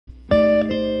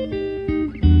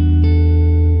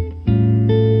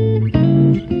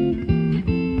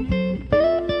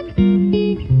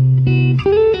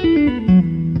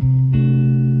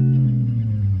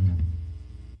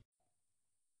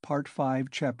Part 5,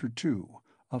 Chapter 2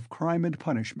 of Crime and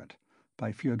Punishment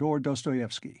by Fyodor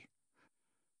Dostoevsky.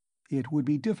 It would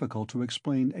be difficult to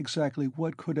explain exactly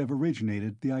what could have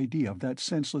originated the idea of that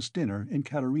senseless dinner in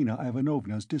Katerina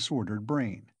Ivanovna's disordered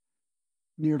brain.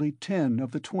 Nearly 10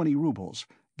 of the 20 rubles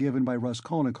given by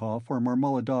Raskolnikov for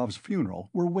Marmeladov's funeral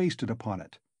were wasted upon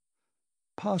it.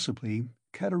 Possibly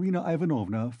Katerina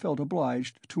Ivanovna felt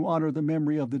obliged to honor the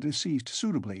memory of the deceased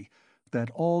suitably, that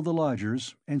all the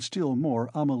lodgers, and still more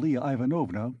Amalia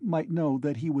Ivanovna, might know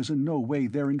that he was in no way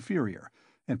their inferior,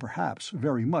 and perhaps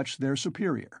very much their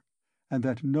superior, and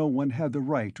that no one had the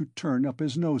right to turn up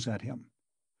his nose at him.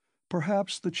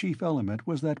 Perhaps the chief element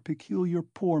was that peculiar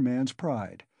poor man's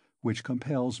pride, which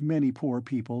compels many poor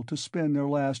people to spend their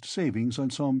last savings on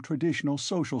some traditional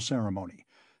social ceremony,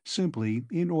 simply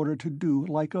in order to do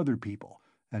like other people,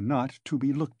 and not to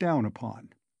be looked down upon.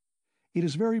 It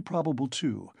is very probable,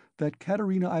 too, that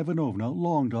Katerina Ivanovna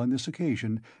longed on this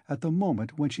occasion, at the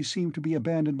moment when she seemed to be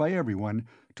abandoned by everyone,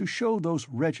 to show those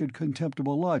wretched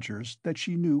contemptible lodgers that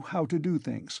she knew how to do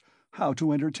things, how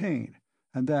to entertain,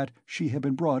 and that she had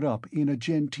been brought up in a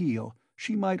genteel,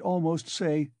 she might almost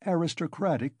say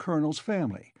aristocratic colonel's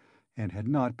family, and had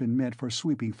not been meant for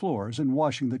sweeping floors and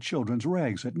washing the children's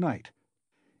rags at night.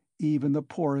 Even the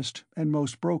poorest and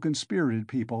most broken-spirited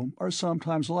people are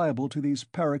sometimes liable to these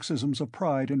paroxysms of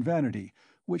pride and vanity,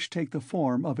 which take the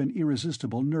form of an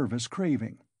irresistible nervous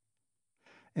craving.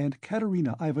 And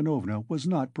Katerina Ivanovna was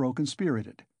not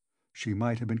broken-spirited. She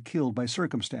might have been killed by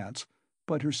circumstance,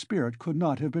 but her spirit could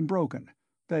not have been broken.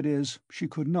 That is, she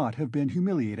could not have been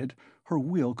humiliated, her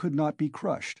will could not be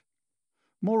crushed.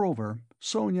 Moreover,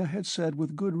 Sonia had said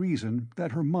with good reason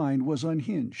that her mind was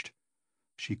unhinged.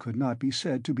 She could not be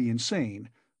said to be insane,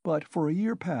 but for a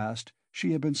year past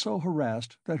she had been so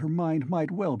harassed that her mind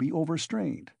might well be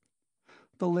overstrained.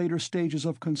 The later stages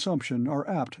of consumption are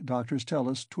apt, doctors tell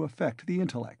us, to affect the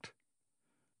intellect.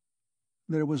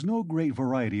 There was no great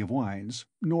variety of wines,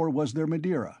 nor was there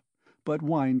Madeira, but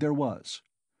wine there was.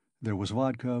 There was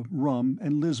vodka, rum,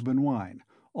 and Lisbon wine,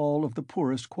 all of the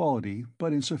poorest quality,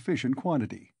 but in sufficient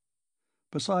quantity.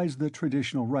 Besides the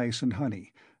traditional rice and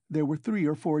honey, there were 3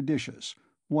 or 4 dishes,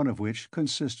 one of which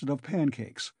consisted of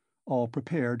pancakes, all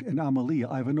prepared in Amalia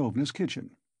Ivanovna's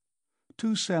kitchen.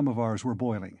 2 samovars were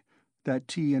boiling, that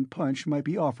tea and punch might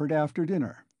be offered after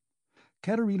dinner.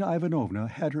 Katerina Ivanovna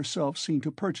had herself seen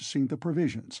to purchasing the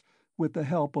provisions, with the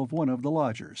help of one of the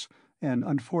lodgers, an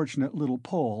unfortunate little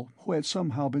Pole who had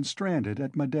somehow been stranded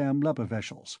at Madame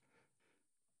Lepeveshel's.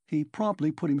 He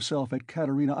promptly put himself at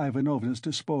Katerina Ivanovna's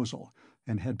disposal,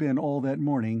 and had been all that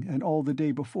morning and all the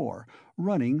day before,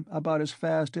 running about as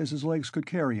fast as his legs could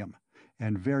carry him,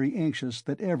 and very anxious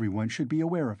that everyone should be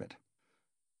aware of it.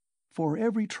 For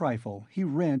every trifle he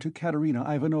ran to Katerina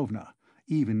Ivanovna,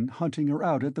 even hunting her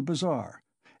out at the bazaar,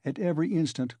 at every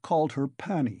instant called her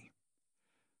Pani.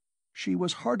 She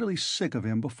was heartily sick of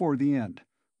him before the end,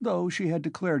 though she had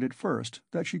declared at first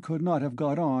that she could not have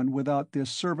got on without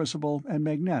this serviceable and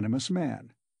magnanimous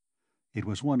man. It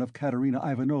was one of Katerina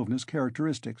Ivanovna's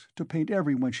characteristics to paint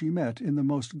everyone she met in the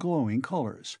most glowing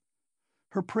colors.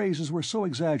 Her praises were so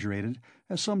exaggerated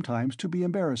as sometimes to be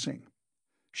embarrassing.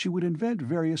 She would invent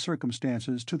various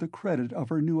circumstances to the credit of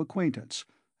her new acquaintance,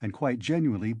 and quite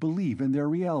genuinely believe in their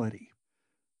reality.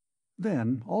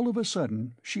 Then, all of a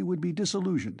sudden, she would be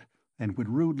disillusioned, and would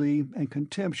rudely and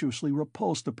contemptuously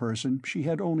repulse the person she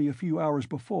had only a few hours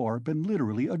before been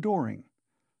literally adoring.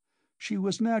 She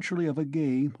was naturally of a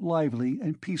gay, lively,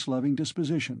 and peace-loving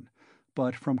disposition,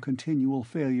 but from continual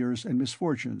failures and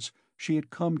misfortunes she had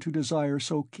come to desire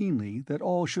so keenly that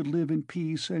all should live in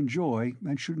peace and joy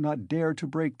and should not dare to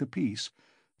break the peace,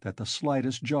 that the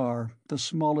slightest jar, the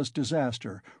smallest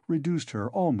disaster, reduced her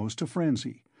almost to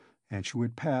frenzy, and she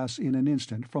would pass in an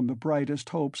instant from the brightest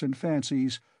hopes and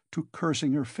fancies to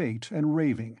cursing her fate and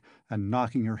raving, and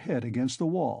knocking her head against the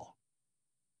wall.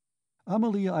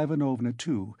 Amalia Ivanovna,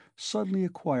 too, suddenly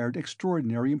acquired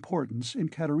extraordinary importance in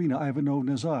Katerina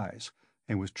Ivanovna's eyes,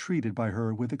 and was treated by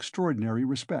her with extraordinary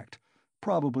respect,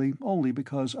 probably only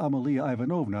because Amalia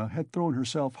Ivanovna had thrown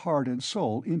herself heart and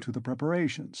soul into the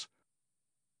preparations.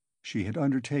 She had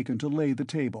undertaken to lay the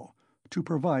table, to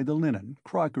provide the linen,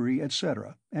 crockery,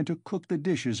 etc., and to cook the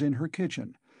dishes in her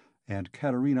kitchen, and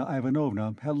Katerina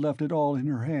Ivanovna had left it all in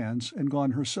her hands and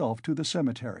gone herself to the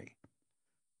cemetery.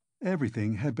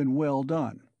 Everything had been well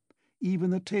done. Even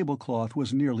the tablecloth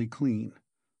was nearly clean.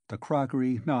 The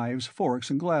crockery, knives, forks,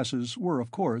 and glasses were,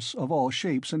 of course, of all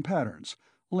shapes and patterns,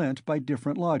 lent by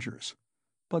different lodgers,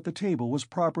 but the table was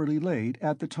properly laid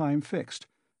at the time fixed,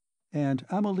 and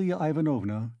Amalia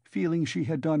Ivanovna, feeling she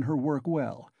had done her work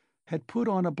well, had put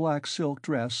on a black silk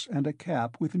dress and a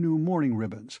cap with new mourning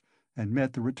ribbons, and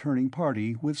met the returning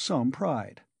party with some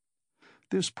pride.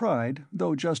 This pride,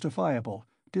 though justifiable,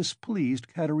 displeased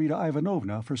Katerina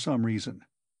Ivanovna for some reason.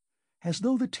 As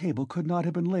though the table could not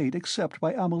have been laid except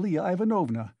by Amalia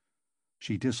Ivanovna!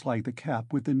 She disliked the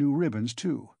cap with the new ribbons,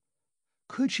 too.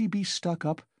 Could she be stuck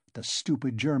up, the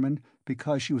stupid German,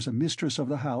 because she was a mistress of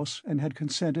the house and had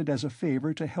consented as a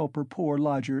favor to help her poor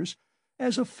lodgers?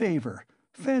 As a favor!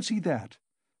 Fancy that!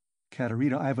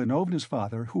 Katerina Ivanovna's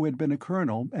father, who had been a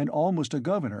colonel and almost a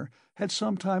governor, had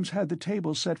sometimes had the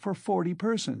table set for 40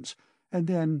 persons, and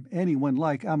then anyone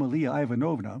like Amalia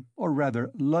Ivanovna, or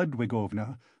rather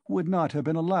Ludwigovna, would not have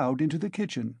been allowed into the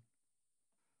kitchen.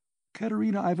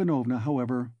 Katerina Ivanovna,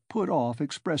 however, put off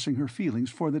expressing her feelings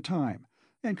for the time,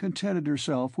 and contented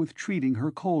herself with treating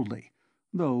her coldly,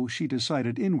 though she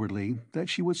decided inwardly that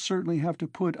she would certainly have to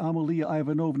put Amalia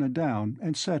Ivanovna down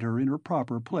and set her in her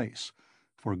proper place,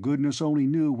 for goodness only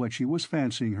knew what she was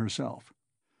fancying herself.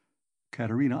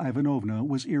 Katerina Ivanovna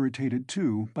was irritated,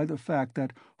 too, by the fact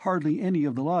that hardly any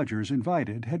of the lodgers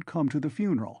invited had come to the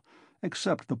funeral,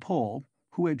 except the Pole,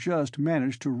 who had just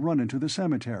managed to run into the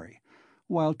cemetery,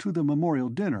 while to the memorial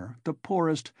dinner the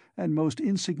poorest and most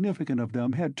insignificant of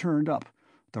them had turned up,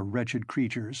 the wretched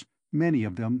creatures, many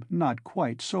of them not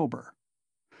quite sober.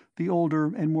 The older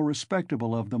and more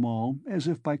respectable of them all, as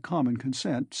if by common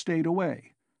consent, stayed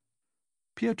away.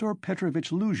 Pyotr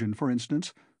Petrovitch Luzhin, for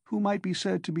instance, who might be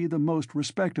said to be the most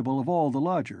respectable of all the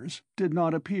lodgers, did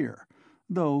not appear,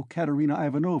 though Katerina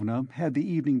Ivanovna had the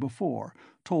evening before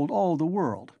told all the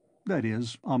world, that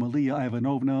is, Amalia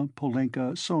Ivanovna,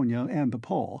 Polenka, Sonia, and the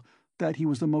Pole, that he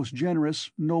was the most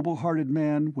generous, noble-hearted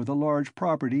man with a large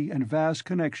property and vast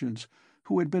connections,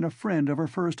 who had been a friend of her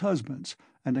first husband's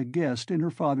and a guest in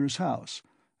her father's house,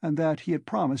 and that he had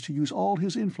promised to use all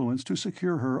his influence to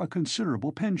secure her a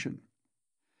considerable pension.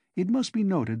 It must be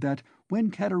noted that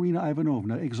when Katerina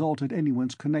Ivanovna exalted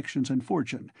anyone's connections and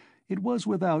fortune, it was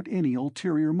without any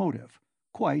ulterior motive,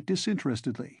 quite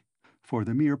disinterestedly, for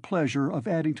the mere pleasure of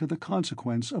adding to the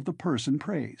consequence of the person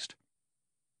praised.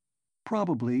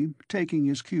 Probably, taking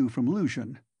his cue from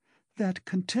Luzhin, that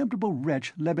contemptible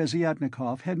wretch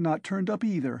Lebeziatnikov had not turned up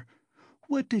either.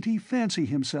 What did he fancy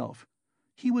himself?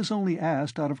 He was only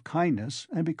asked out of kindness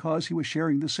and because he was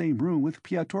sharing the same room with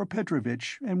Pyotr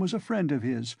Petrovitch and was a friend of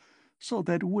his, so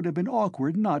that it would have been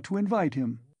awkward not to invite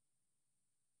him.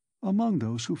 Among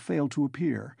those who failed to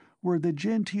appear were the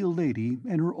genteel lady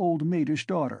and her old maidish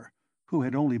daughter, who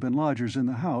had only been lodgers in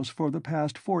the house for the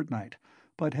past fortnight,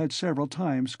 but had several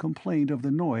times complained of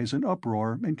the noise and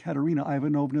uproar in Katerina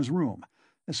Ivanovna's room,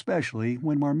 especially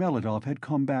when Marmeladov had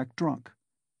come back drunk.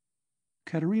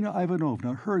 Katerina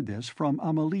Ivanovna heard this from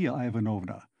Amalia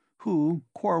Ivanovna, who,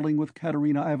 quarreling with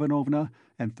Katerina Ivanovna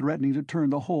and threatening to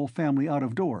turn the whole family out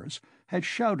of doors, had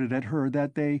shouted at her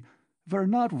that they were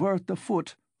not worth the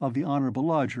foot of the honorable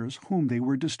lodgers whom they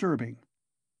were disturbing.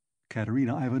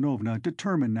 Katerina Ivanovna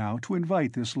determined now to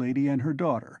invite this lady and her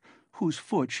daughter, whose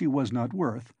foot she was not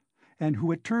worth, and who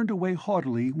had turned away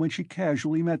haughtily when she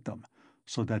casually met them,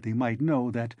 so that they might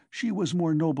know that she was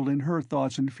more noble in her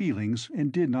thoughts and feelings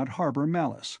and did not harbor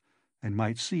malice, and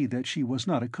might see that she was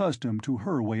not accustomed to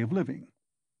her way of living.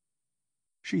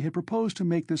 She had proposed to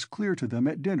make this clear to them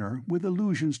at dinner with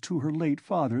allusions to her late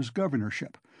father's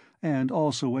governorship, and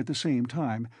also at the same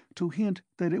time to hint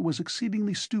that it was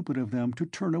exceedingly stupid of them to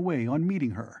turn away on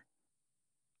meeting her.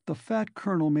 The fat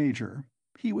colonel-major,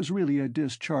 he was really a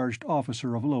discharged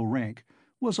officer of low rank,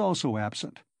 was also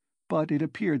absent, but it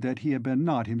appeared that he had been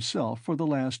not himself for the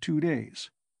last 2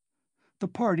 days. The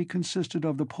party consisted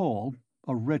of the Pole,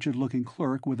 a wretched-looking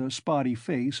clerk with a spotty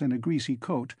face and a greasy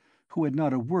coat, who had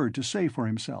not a word to say for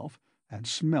himself, and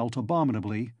smelt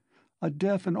abominably, a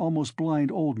deaf and almost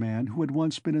blind old man who had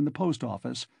once been in the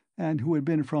post-office, and who had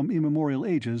been from immemorial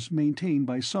ages maintained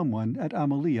by someone at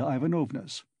Amalia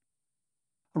Ivanovna's.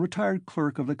 A retired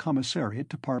clerk of the commissariat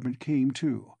department came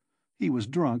too. He was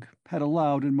drunk, had a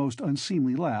loud and most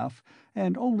unseemly laugh,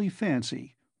 and only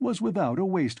fancy, was without a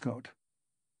waistcoat.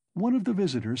 One of the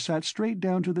visitors sat straight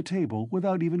down to the table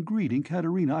without even greeting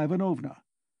Katerina Ivanovna.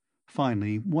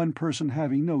 Finally, one person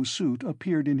having no suit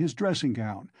appeared in his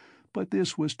dressing-gown, but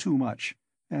this was too much,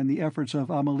 and the efforts of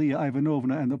Amalia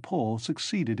Ivanovna and the Pole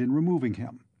succeeded in removing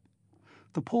him.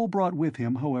 The Pole brought with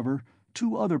him, however,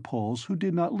 2 other Poles who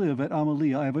did not live at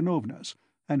Amalia Ivanovna's,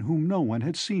 and whom no one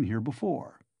had seen here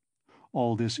before.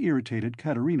 All this irritated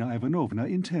Katerina Ivanovna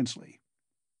intensely.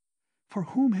 For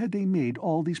whom had they made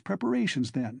all these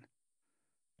preparations, then?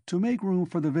 To make room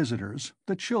for the visitors,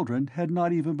 the children had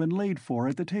not even been laid for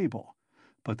at the table,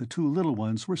 but the two little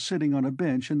ones were sitting on a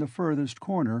bench in the furthest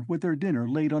corner with their dinner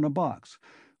laid on a box,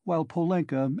 while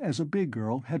Polenka, as a big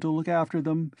girl, had to look after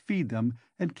them, feed them,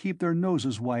 and keep their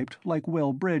noses wiped like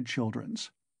well-bred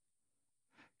children's.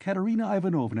 Katerina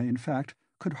Ivanovna, in fact,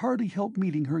 could hardly help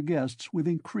meeting her guests with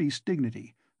increased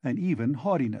dignity, and even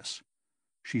haughtiness.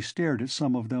 She stared at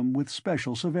some of them with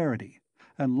special severity,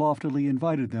 and loftily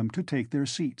invited them to take their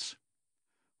seats.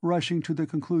 Rushing to the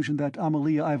conclusion that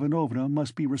Amalia Ivanovna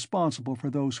must be responsible for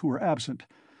those who were absent,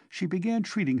 she began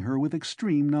treating her with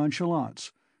extreme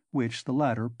nonchalance, which the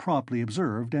latter promptly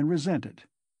observed and resented.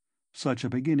 Such a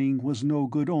beginning was no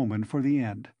good omen for the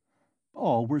end.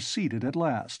 All were seated at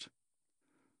last.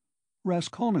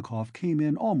 Raskolnikov came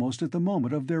in almost at the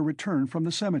moment of their return from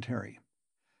the cemetery.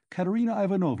 Katerina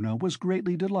Ivanovna was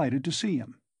greatly delighted to see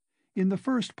him. In the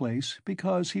first place,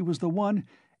 because he was the one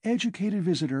educated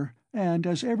visitor, and,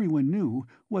 as everyone knew,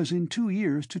 was in 2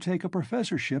 years to take a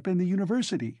professorship in the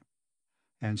university.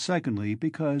 And secondly,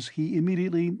 because he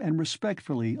immediately and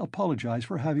respectfully apologized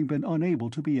for having been unable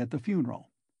to be at the funeral.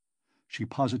 She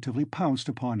positively pounced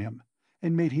upon him,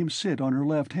 and made him sit on her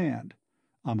left hand.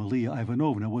 Amalia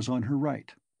Ivanovna was on her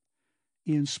right.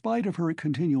 In spite of her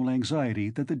continual anxiety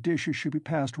that the dishes should be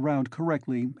passed round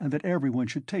correctly and that everyone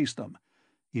should taste them,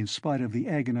 in spite of the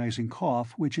agonizing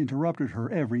cough which interrupted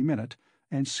her every minute,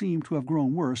 and seemed to have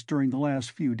grown worse during the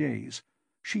last few days,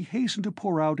 she hastened to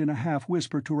pour out in a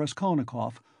half-whisper to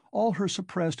Raskolnikov all her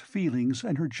suppressed feelings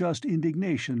and her just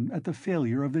indignation at the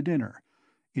failure of the dinner,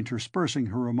 interspersing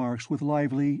her remarks with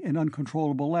lively and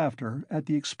uncontrollable laughter at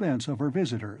the expense of her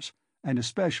visitors, and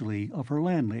especially of her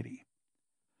landlady.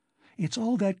 "It's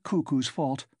all that cuckoo's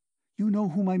fault. You know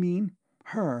whom I mean?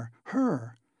 Her.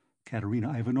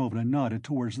 Katerina Ivanovna nodded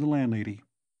towards the landlady.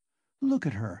 "Look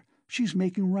at her. She's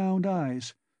making round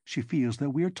eyes. She feels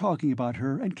that we are talking about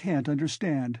her and can't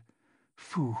understand.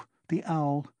 Phoo, the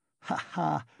owl. Ha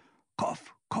ha!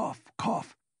 Cough, cough,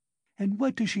 cough. And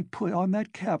what does she put on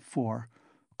that cap for?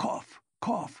 Cough,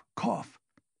 cough, cough.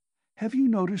 Have you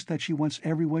noticed that she wants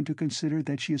everyone to consider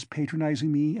that she is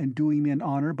patronizing me and doing me an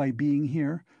honor by being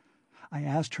here? I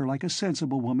asked her like a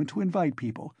sensible woman to invite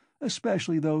people,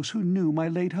 especially those who knew my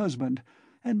late husband,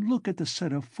 and look at the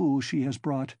set of fools she has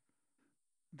brought.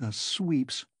 The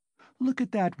sweeps. Look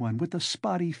at that one with the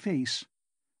spotty face.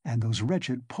 And those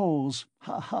wretched Poles.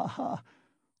 Ha ha ha.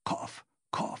 Cough,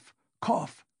 cough,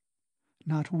 cough.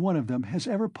 Not one of them has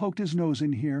ever poked his nose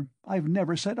in here. I've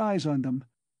never set eyes on them.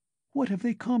 What have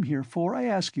they come here for, I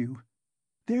ask you?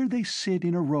 There they sit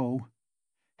in a row.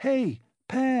 Hey,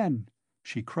 Pan!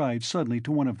 She cried suddenly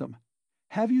to one of them.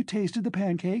 Have you tasted the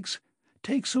pancakes?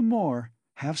 Take some more.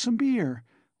 Have some beer.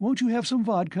 Won't you have some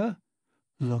vodka?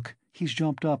 Look, he's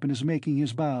jumped up and is making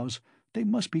his bows. They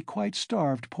must be quite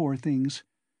starved, poor things.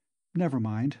 Never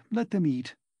mind, let them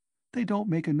eat. They don't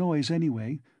make a noise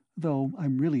anyway, though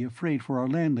I'm really afraid for our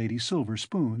landlady's silver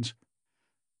spoons.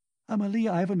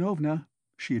 Amalia Ivanovna,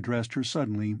 she addressed her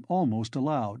suddenly, almost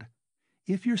aloud.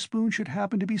 If your spoon should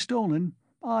happen to be stolen,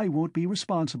 I won't be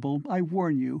responsible, I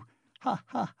warn you. Ha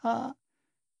ha ha!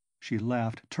 She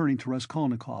laughed, turning to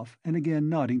Raskolnikov, and again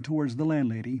nodding towards the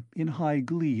landlady, in high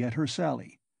glee at her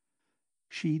sally.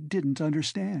 She didn't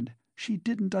understand. She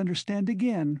didn't understand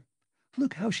again.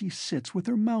 Look how she sits with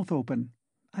her mouth open.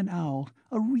 An owl,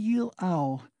 a real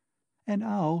owl. An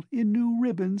owl in new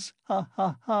ribbons. Ha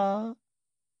ha ha!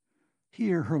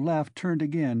 Here her laugh turned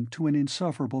again to an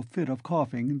insufferable fit of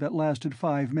coughing that lasted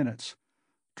 5 minutes.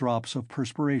 Drops of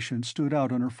perspiration stood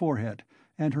out on her forehead,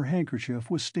 and her handkerchief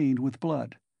was stained with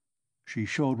blood. She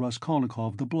showed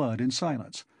Raskolnikov the blood in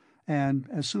silence, and,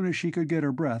 as soon as she could get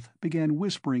her breath, began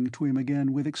whispering to him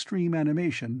again with extreme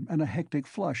animation and a hectic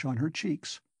flush on her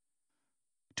cheeks.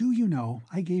 "Do you know,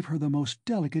 I gave her the most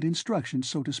delicate instructions,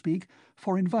 so to speak,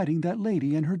 for inviting that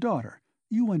lady and her daughter.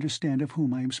 You understand of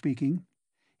whom I am speaking.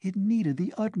 It needed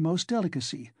the utmost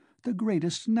delicacy, the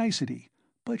greatest nicety,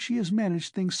 but she has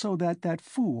managed things so that that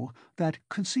fool, that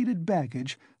conceited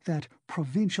baggage, that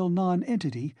provincial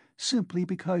nonentity, simply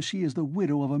because she is the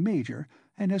widow of a major,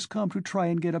 and has come to try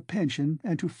and get a pension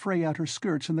and to fray out her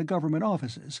skirts in the government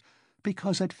offices,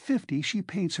 because at 50 she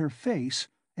paints her face,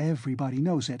 everybody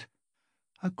knows it.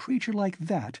 A creature like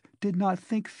that did not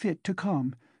think fit to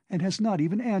come, and has not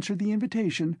even answered the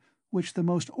invitation, which the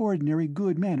most ordinary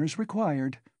good manners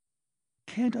required.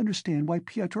 Can't understand why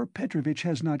Pyotr Petrovitch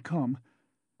has not come.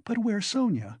 But where's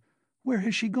Sonia? Where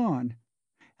has she gone?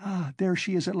 Ah, there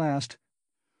she is at last.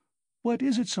 What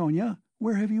is it, Sonia?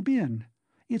 Where have you been?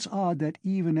 It's odd that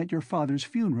even at your father's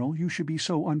funeral you should be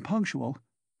so unpunctual.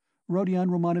 Rodion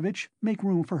Romanovitch, make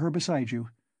room for her beside you.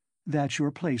 That's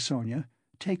your place, Sonia.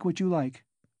 Take what you like.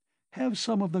 Have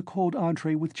some of the cold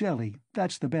entree with jelly,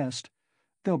 that's the best.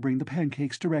 They'll bring the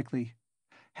pancakes directly.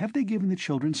 Have they given the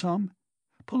children some?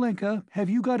 Polenka, have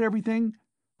you got everything?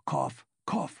 Cough,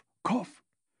 cough, cough.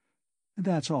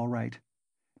 That's all right.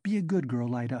 Be a good girl,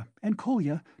 Lida, and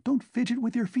Kolya, don't fidget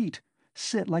with your feet.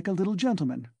 Sit like a little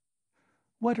gentleman.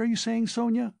 What are you saying,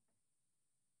 Sonia?"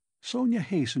 Sonia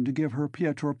hastened to give her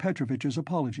Pyotr Petrovitch's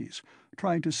apologies,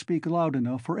 trying to speak loud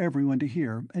enough for everyone to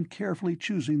hear and carefully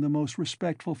choosing the most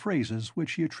respectful phrases which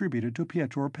she attributed to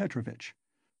Pyotr Petrovitch.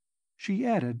 She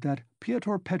added that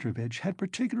Pyotr Petrovitch had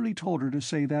particularly told her to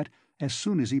say that, as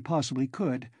soon as he possibly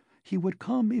could, he would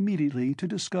come immediately to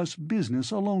discuss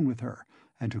business alone with her,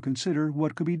 and to consider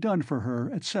what could be done for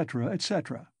her, etc.,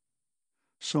 etc.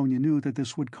 Sonia knew that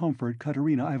this would comfort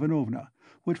Katerina Ivanovna,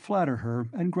 would flatter her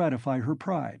and gratify her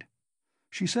pride.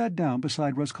 She sat down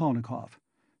beside Raskolnikov.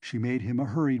 She made him a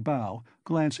hurried bow,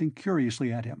 glancing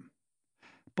curiously at him.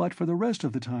 But for the rest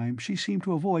of the time she seemed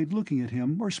to avoid looking at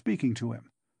him or speaking to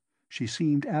him. She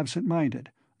seemed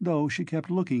absent-minded, though she kept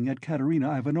looking at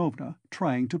Katerina Ivanovna,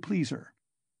 trying to please her.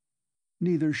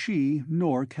 Neither she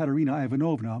nor Katerina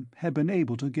Ivanovna had been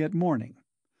able to get mourning.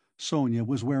 Sonia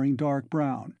was wearing dark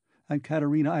brown, and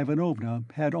Katerina Ivanovna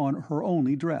had on her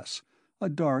only dress, a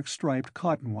dark striped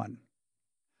cotton one.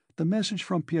 The message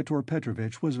from Pyotr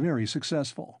Petrovitch was very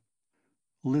successful.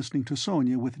 Listening to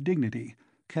Sonia with dignity,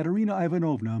 Katerina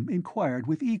Ivanovna inquired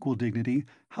with equal dignity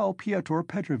how Pyotr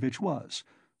Petrovitch was,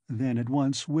 then at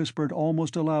once whispered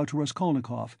almost aloud to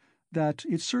Raskolnikov that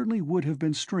it certainly would have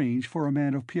been strange for a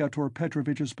man of Pyotr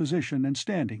Petrovitch's position and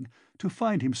standing to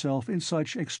find himself in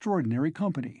such extraordinary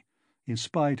company, in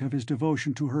spite of his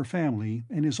devotion to her family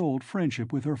and his old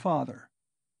friendship with her father.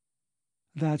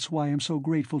 "That's why I'm so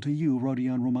grateful to you,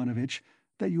 Rodion Romanovitch,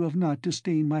 that you have not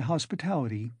disdained my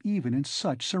hospitality even in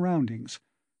such surroundings,"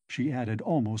 she added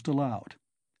almost aloud.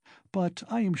 "But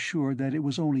I am sure that it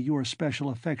was only your special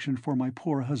affection for my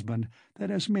poor husband that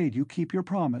has made you keep your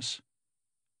promise."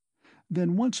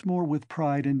 Then once more with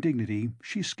pride and dignity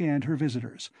she scanned her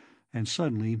visitors, and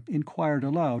suddenly inquired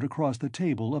aloud across the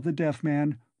table of the deaf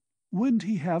man, "Wouldn't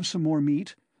he have some more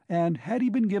meat? And had he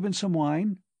been given some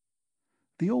wine?"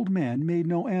 The old man made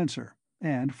no answer,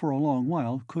 and for a long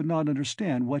while could not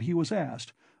understand what he was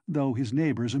asked, though his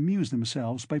neighbors amused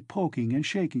themselves by poking and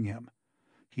shaking him.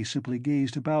 He simply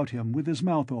gazed about him with his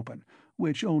mouth open,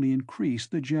 which only increased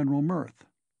the general mirth.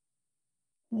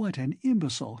 "What an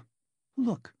imbecile!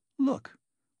 Look, look!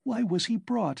 Why was he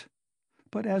brought?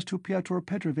 But as to Pyotr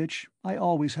Petrovitch, I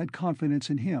always had confidence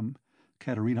in him,"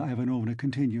 Katerina Ivanovna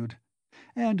continued.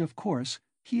 "And, of course,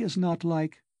 he is not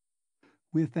like—"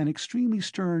 With an extremely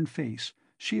stern face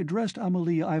she addressed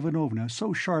Amalia Ivanovna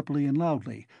so sharply and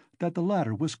loudly that the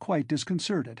latter was quite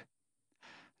disconcerted.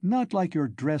 "Not like your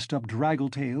dressed-up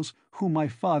draggle-tails, whom my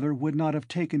father would not have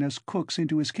taken as cooks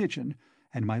into his kitchen,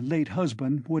 and my late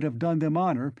husband would have done them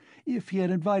honor if he had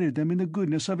invited them in the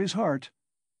goodness of his heart."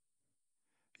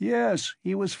 "Yes,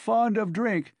 he was fond of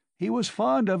drink, he was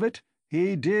fond of it,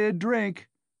 he did drink,"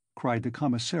 cried the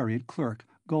commissariat clerk,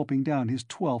 gulping down his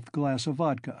 12th glass of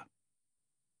vodka.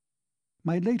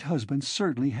 "My late husband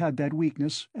certainly had that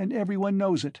weakness, and everyone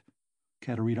knows it."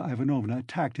 Katerina Ivanovna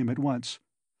attacked him at once.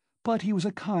 "But he was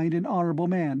a kind and honorable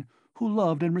man, who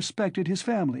loved and respected his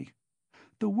family.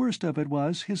 The worst of it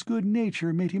was his good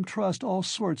nature made him trust all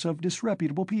sorts of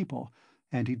disreputable people,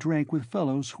 and he drank with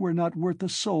fellows who were not worth the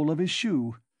sole of his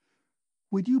shoe.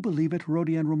 Would you believe it,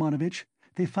 Rodion Romanovitch,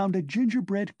 they found a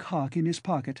gingerbread cock in his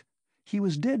pocket. He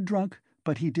was dead drunk,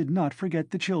 but he did not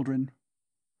forget the children."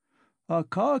 "A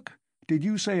cock? Did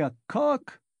you say a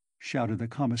cock?" shouted the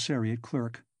commissariat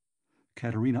clerk.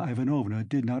 Katerina Ivanovna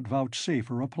did not vouchsafe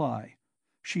a reply.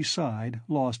 She sighed,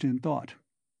 lost in thought.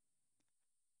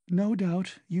 "No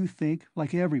doubt you think,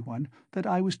 like everyone, that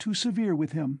I was too severe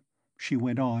with him," she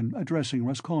went on, addressing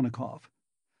Raskolnikov.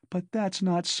 "But that's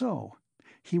not so.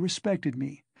 He respected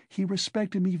me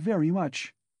very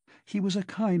much. He was a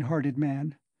kind-hearted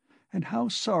man. And how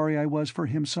sorry I was for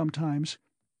him sometimes.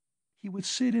 He would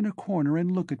sit in a corner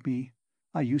and look at me.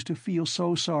 I used to feel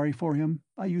so sorry for him,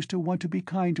 I used to want to be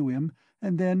kind to him,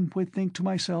 and then would think to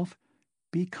myself,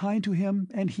 'Be kind to him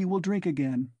and he will drink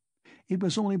again.' It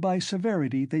was only by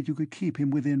severity that you could keep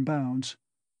him within bounds."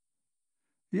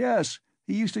 "Yes,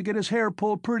 he used to get his hair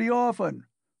pulled pretty often,"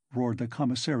 roared the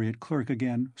commissariat clerk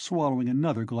again, swallowing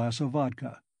another glass of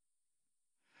vodka.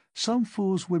 "Some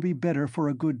fools would be better for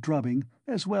a good drubbing,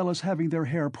 as well as having their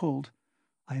hair pulled.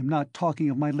 I am not talking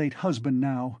of my late husband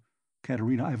now,"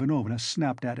 Katerina Ivanovna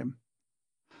snapped at him.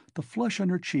 The flush on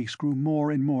her cheeks grew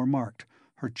more and more marked,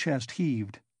 her chest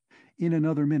heaved. In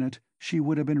another minute she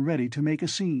would have been ready to make a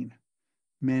scene.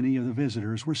 Many of the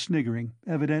visitors were sniggering,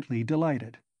 evidently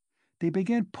delighted. They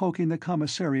began poking the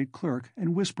commissariat clerk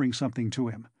and whispering something to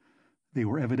him. They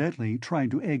were evidently trying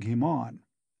to egg him on.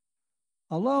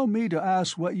 "Allow me to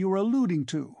ask what you were alluding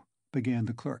to," began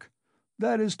the clerk.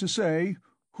 "That is to say,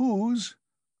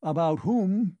 about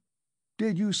whom,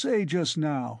 did you say just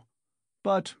now?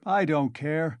 But I don't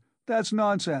care. That's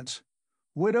nonsense.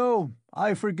 Widow,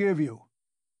 I forgive you.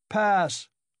 Pass."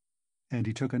 And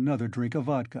he took another drink of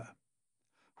vodka.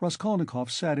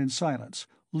 Raskolnikov sat in silence,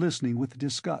 listening with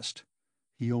disgust.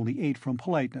 He only ate from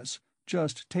politeness,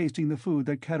 just tasting the food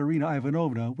that Katerina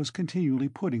Ivanovna was continually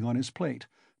putting on his plate,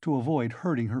 to avoid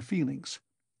hurting her feelings.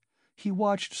 He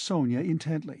watched Sonia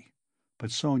intently,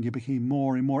 but Sonia became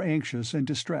more and more anxious and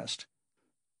distressed.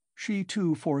 She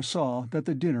too foresaw that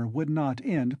the dinner would not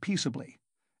end peaceably,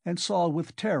 and saw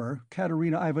with terror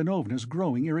Katerina Ivanovna's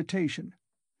growing irritation.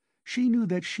 She knew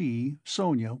that she,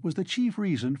 Sonia, was the chief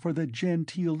reason for the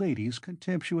genteel lady's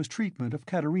contemptuous treatment of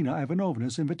Katerina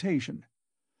Ivanovna's invitation.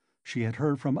 She had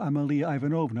heard from Amalia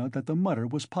Ivanovna that the mother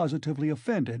was positively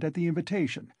offended at the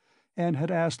invitation, and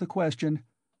had asked the question,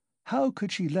 how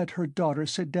could she let her daughter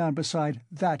sit down beside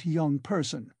that young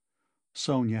person?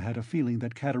 Sonia had a feeling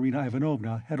that Katerina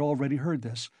Ivanovna had already heard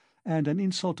this, and an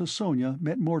insult to Sonia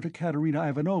meant more to Katerina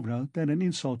Ivanovna than an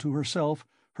insult to herself,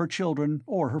 her children,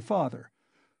 or her father.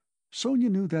 Sonia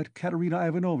knew that Katerina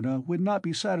Ivanovna would not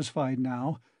be satisfied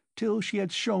now, till she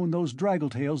had shown those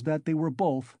draggletails that they were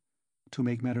both. To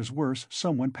make matters worse,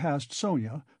 someone passed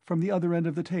Sonia, from the other end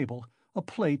of the table, a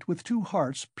plate with 2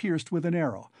 hearts pierced with an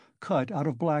arrow, cut out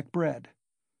of black bread.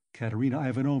 Katerina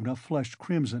Ivanovna flushed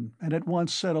crimson, and at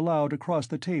once said aloud across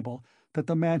the table that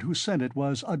the man who sent it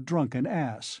was a drunken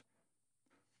ass.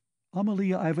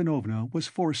 Amalia Ivanovna was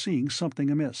foreseeing something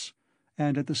amiss,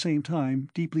 and at the same time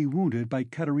deeply wounded by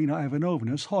Katerina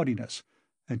Ivanovna's haughtiness,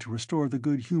 and to restore the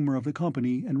good humour of the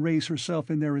company and raise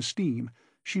herself in their esteem,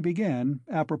 she began,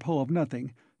 apropos of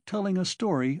nothing, telling a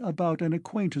story about an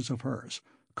acquaintance of hers,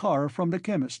 Karl from the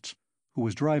chemist's, who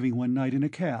was driving one night in a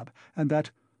cab, and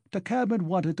that the cabman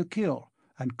wanted to kill,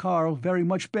 and Karl very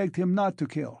much begged him not to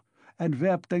kill, and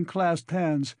wept and clasped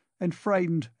hands, and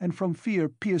frightened and from fear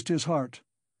pierced his heart.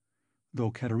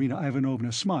 Though Katerina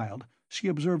Ivanovna smiled, she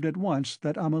observed at once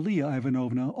that Amalia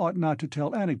Ivanovna ought not to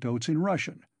tell anecdotes in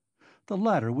Russian. The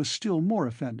latter was still more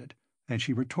offended, and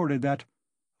she retorted that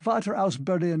Vater aus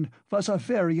Berlin was a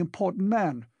very important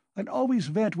man, and always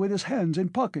went with his hands in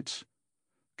pockets.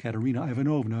 Katerina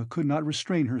Ivanovna could not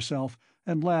restrain herself,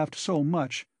 and laughed so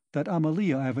much that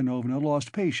Amalia Ivanovna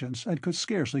lost patience and could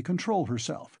scarcely control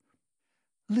herself.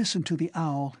 "Listen to the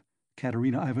owl,"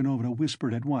 Katerina Ivanovna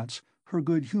whispered at once, her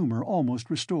good humour almost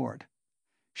restored.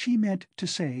 "She meant to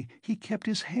say he kept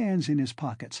his hands in his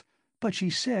pockets, but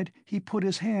she said he put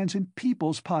his hands in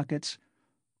people's pockets.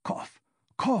 Cough,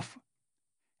 cough.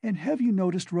 And have you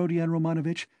noticed, Rodion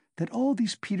Romanovitch, that all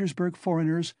these Petersburg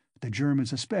foreigners, the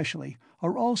Germans especially,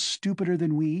 are all stupider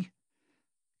than we?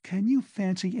 Can you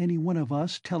fancy any one of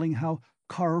us telling how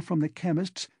Karl from the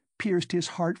chemist's pierced his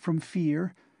heart from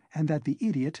fear, and that the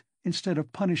idiot, instead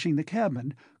of punishing the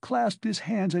cabman, clasped his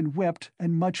hands and wept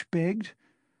and much begged?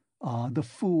 Ah, the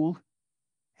fool!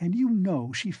 And you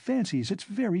know she fancies it's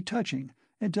very touching,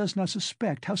 and does not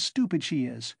suspect how stupid she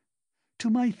is. To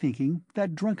my thinking,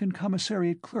 that drunken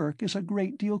commissariat clerk is a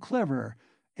great deal cleverer.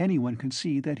 Anyone can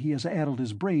see that he has addled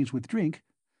his brains with drink.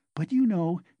 But you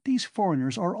know, these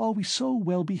foreigners are always so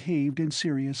well behaved and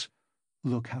serious.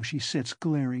 Look how she sits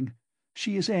glaring.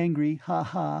 She is angry,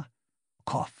 ha!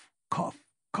 Cough, cough,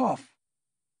 cough."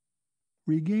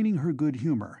 Regaining her good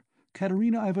humour,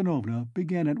 Katerina Ivanovna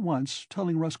began at once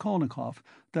telling Raskolnikov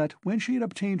that when she had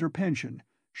obtained her pension,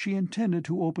 she intended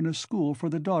to open a school for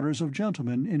the daughters of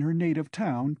gentlemen in her native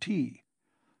town, T.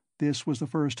 This was the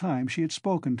first time she had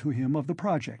spoken to him of the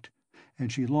project,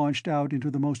 and she launched out into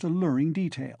the most alluring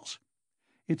details.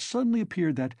 It suddenly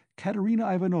appeared that Katerina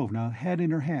Ivanovna had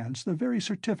in her hands the very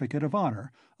certificate of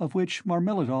honour of which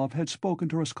Marmeladov had spoken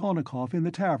to Raskolnikov in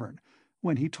the tavern,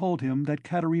 when he told him that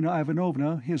Katerina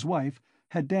Ivanovna, his wife,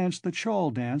 had danced the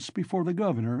Chaul dance before the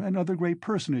governor and other great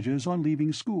personages on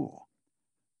leaving school.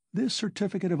 This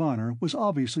certificate of honour was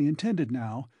obviously intended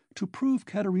now to prove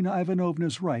Katerina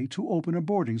Ivanovna's right to open a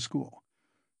boarding school,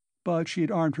 but she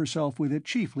had armed herself with it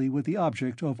chiefly with the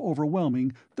object of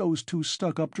overwhelming those 2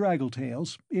 stuck-up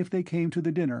draggletails if they came to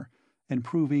the dinner, and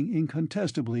proving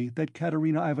incontestably that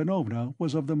Katerina Ivanovna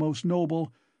was of the most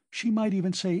noble, she might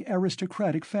even say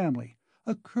aristocratic family,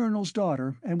 a colonel's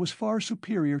daughter, and was far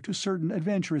superior to certain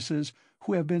adventuresses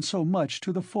who have been so much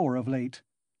to the fore of late.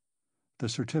 The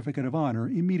certificate of honour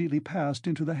immediately passed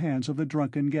into the hands of the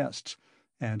drunken guests,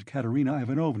 and Katerina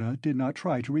Ivanovna did not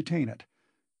try to retain it,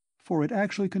 for it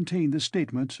actually contained the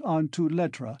statement en toutes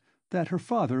lettres that her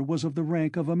father was of the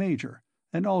rank of a major,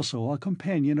 and also a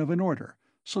companion of an order,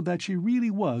 so that she really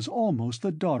was almost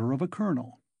the daughter of a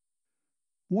colonel.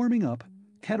 Warming up,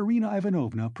 Katerina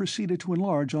Ivanovna proceeded to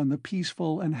enlarge on the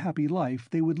peaceful and happy life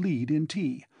they would lead in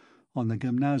T, on the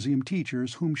gymnasium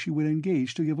teachers whom she would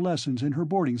engage to give lessons in her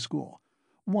boarding school,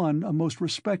 one a most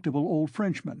respectable old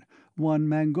Frenchman, one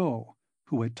Mangot,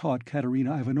 who had taught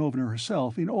Katerina Ivanovna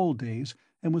herself in old days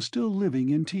and was still living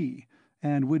in T,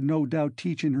 and would no doubt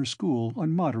teach in her school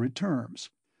on moderate terms.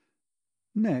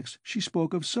 Next she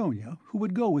spoke of Sonia, who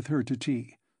would go with her to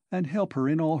T, and help her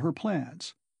in all her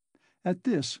plans. At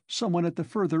this someone at the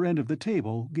further end of the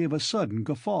table gave a sudden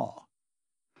guffaw.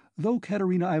 Though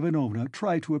Katerina Ivanovna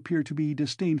tried to appear to be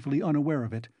disdainfully unaware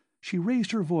of it, she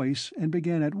raised her voice and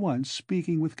began at once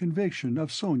speaking with conviction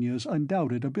of Sonia's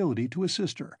undoubted ability to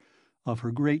assist her, of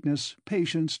her greatness,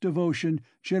 patience, devotion,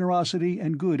 generosity,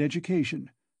 and good education,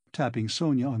 tapping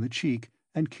Sonia on the cheek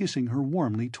and kissing her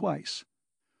warmly twice.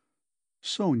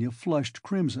 Sonia flushed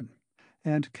crimson,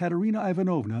 and Katerina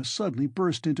Ivanovna suddenly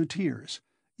burst into tears,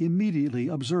 immediately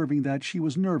observing that she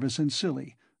was nervous and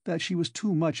silly, that she was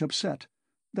too much upset,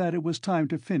 that it was time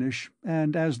to finish,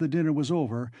 and as the dinner was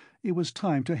over, it was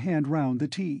time to hand round the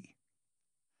tea.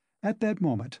 At that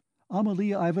moment,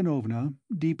 Amalia Ivanovna,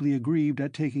 deeply aggrieved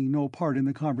at taking no part in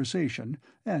the conversation,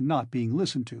 and not being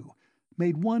listened to,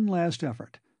 made one last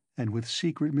effort, and with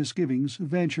secret misgivings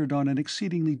ventured on an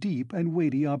exceedingly deep and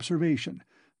weighty observation,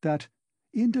 that,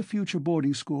 in the future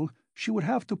boarding school, she would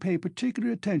have to pay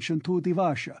particular attention to the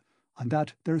Vasha, and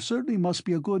that there certainly must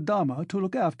be a good dama to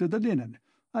look after the linen,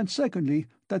 and secondly,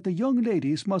 that the young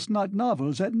ladies must not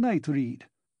novels at night read.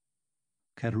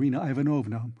 Katerina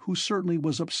Ivanovna, who certainly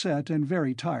was upset and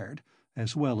very tired,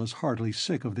 as well as heartily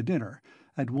sick of the dinner,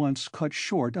 at once cut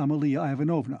short Amalia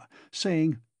Ivanovna,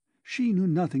 saying she knew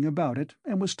nothing about it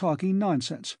and was talking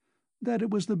nonsense, that it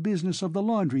was the business of the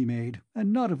laundry-maid,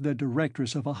 and not of the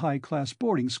directress of a high-class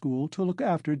boarding school to look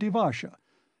after Devasha,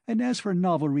 and as for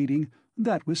novel-reading,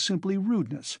 that was simply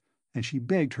rudeness, and she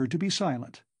begged her to be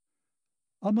silent.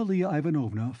 Amalia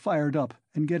Ivanovna fired up,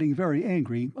 and getting very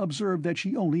angry, observed that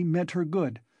she only meant her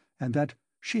good, and that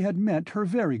she had meant her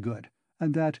very good,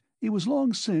 and that it was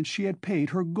long since she had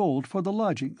paid her gold for the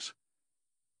lodgings.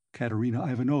 Katerina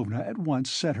Ivanovna at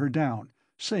once set her down,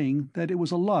 saying that it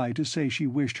was a lie to say she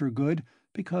wished her good,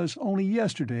 because only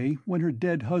yesterday, when her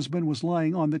dead husband was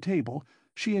lying on the table,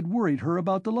 she had worried her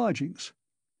about the lodgings.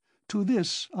 To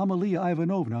this Amalia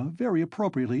Ivanovna very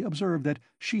appropriately observed that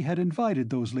she had invited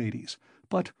those ladies,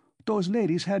 but those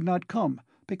ladies had not come,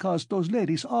 because those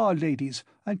ladies are ladies,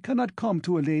 and cannot come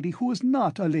to a lady who is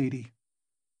not a lady.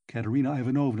 Katerina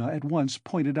Ivanovna at once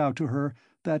pointed out to her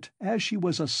that as she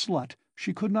was a slut,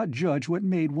 she could not judge what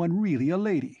made one really a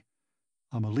lady.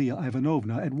 Amalia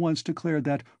Ivanovna at once declared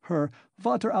that her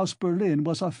Vater aus Berlin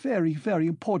was a very, very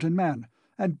important man,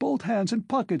 and both hands in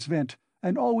pockets went,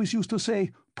 and always used to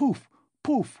say, "Poof,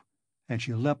 poof," and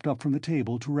she leapt up from the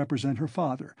table to represent her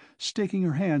father, sticking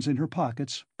her hands in her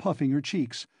pockets, puffing her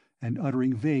cheeks, and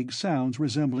uttering vague sounds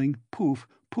resembling "poof,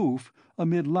 poof,"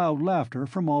 amid loud laughter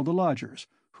from all the lodgers,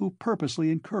 who purposely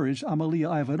encouraged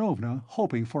Amalia Ivanovna,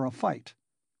 hoping for a fight.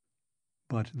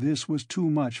 But this was too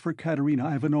much for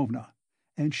Katerina Ivanovna,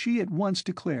 and she at once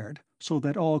declared, so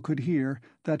that all could hear,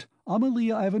 that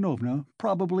Amalia Ivanovna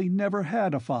probably never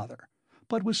had a father,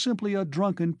 but was simply a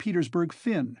drunken Petersburg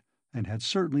Finn, and had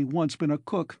certainly once been a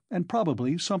cook, and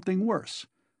probably something worse.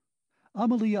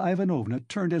 Amalia Ivanovna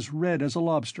turned as red as a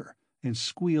lobster, and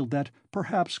squealed that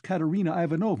perhaps Katerina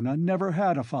Ivanovna never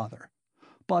had a father.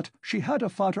 But she had a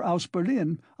Vater aus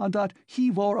Berlin, and that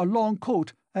he wore a long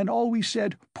coat, and always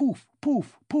said, "Poof,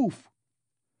 poof, poof."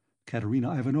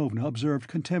 Katerina Ivanovna observed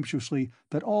contemptuously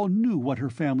that all knew what her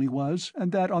family was,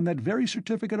 and that on that very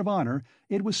certificate of honor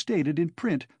it was stated in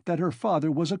print that her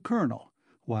father was a colonel,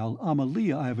 while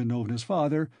Amalia Ivanovna's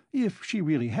father, if she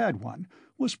really had one,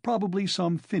 was probably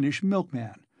some Finnish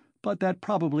milkman, but that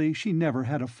probably she never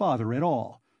had a father at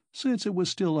all, since it was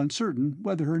still uncertain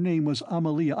whether her name was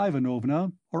Amalia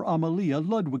Ivanovna or Amalia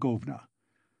Ludwigovna.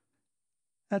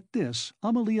 At this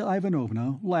Amalia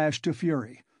Ivanovna lashed to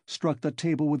fury, struck the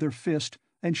table with her fist,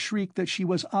 and shrieked that she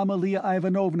was Amalia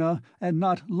Ivanovna and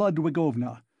not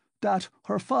Ludwigovna, that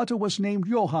her father was named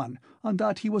Johann, and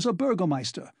that he was a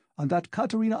burgomeister, and that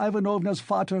Katerina Ivanovna's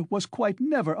father was quite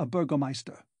never a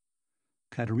burgomeister.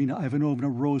 Katerina Ivanovna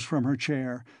rose from her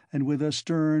chair, and with a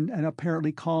stern and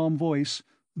apparently calm voice,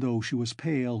 though she was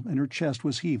pale and her chest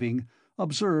was heaving,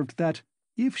 observed that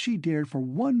if she dared for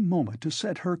one moment to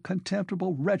set her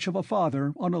contemptible wretch of a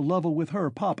father on a level with her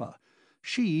papa,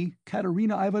 She,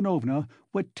 Katerina Ivanovna,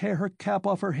 would tear her cap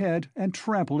off her head and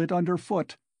trample it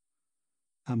underfoot.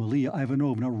 Amalia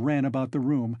Ivanovna ran about the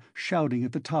room, shouting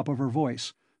at the top of her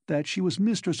voice that she was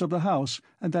mistress of the house,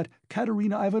 and that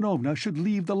Katerina Ivanovna should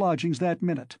leave the lodgings that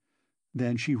minute.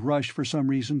 Then she rushed for some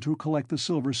reason to collect the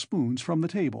silver spoons from the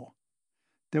table.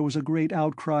 There was a great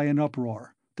outcry and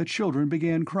uproar. The children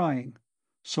began crying.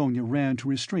 Sonia ran to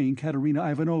restrain Katerina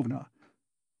Ivanovna.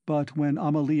 But when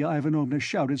Amalia Ivanovna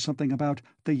shouted something about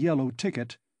the yellow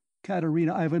ticket,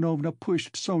 Katerina Ivanovna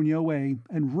pushed Sonia away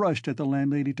and rushed at the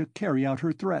landlady to carry out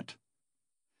her threat.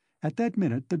 At that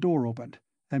minute the door opened,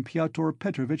 and Pyotr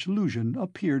Petrovitch Luzhin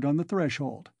appeared on the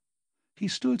threshold. He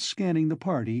stood scanning the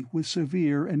party with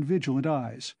severe and vigilant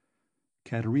eyes.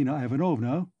 Katerina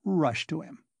Ivanovna rushed to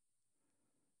him.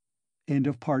 End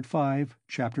of Part 5,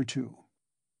 Chapter 2.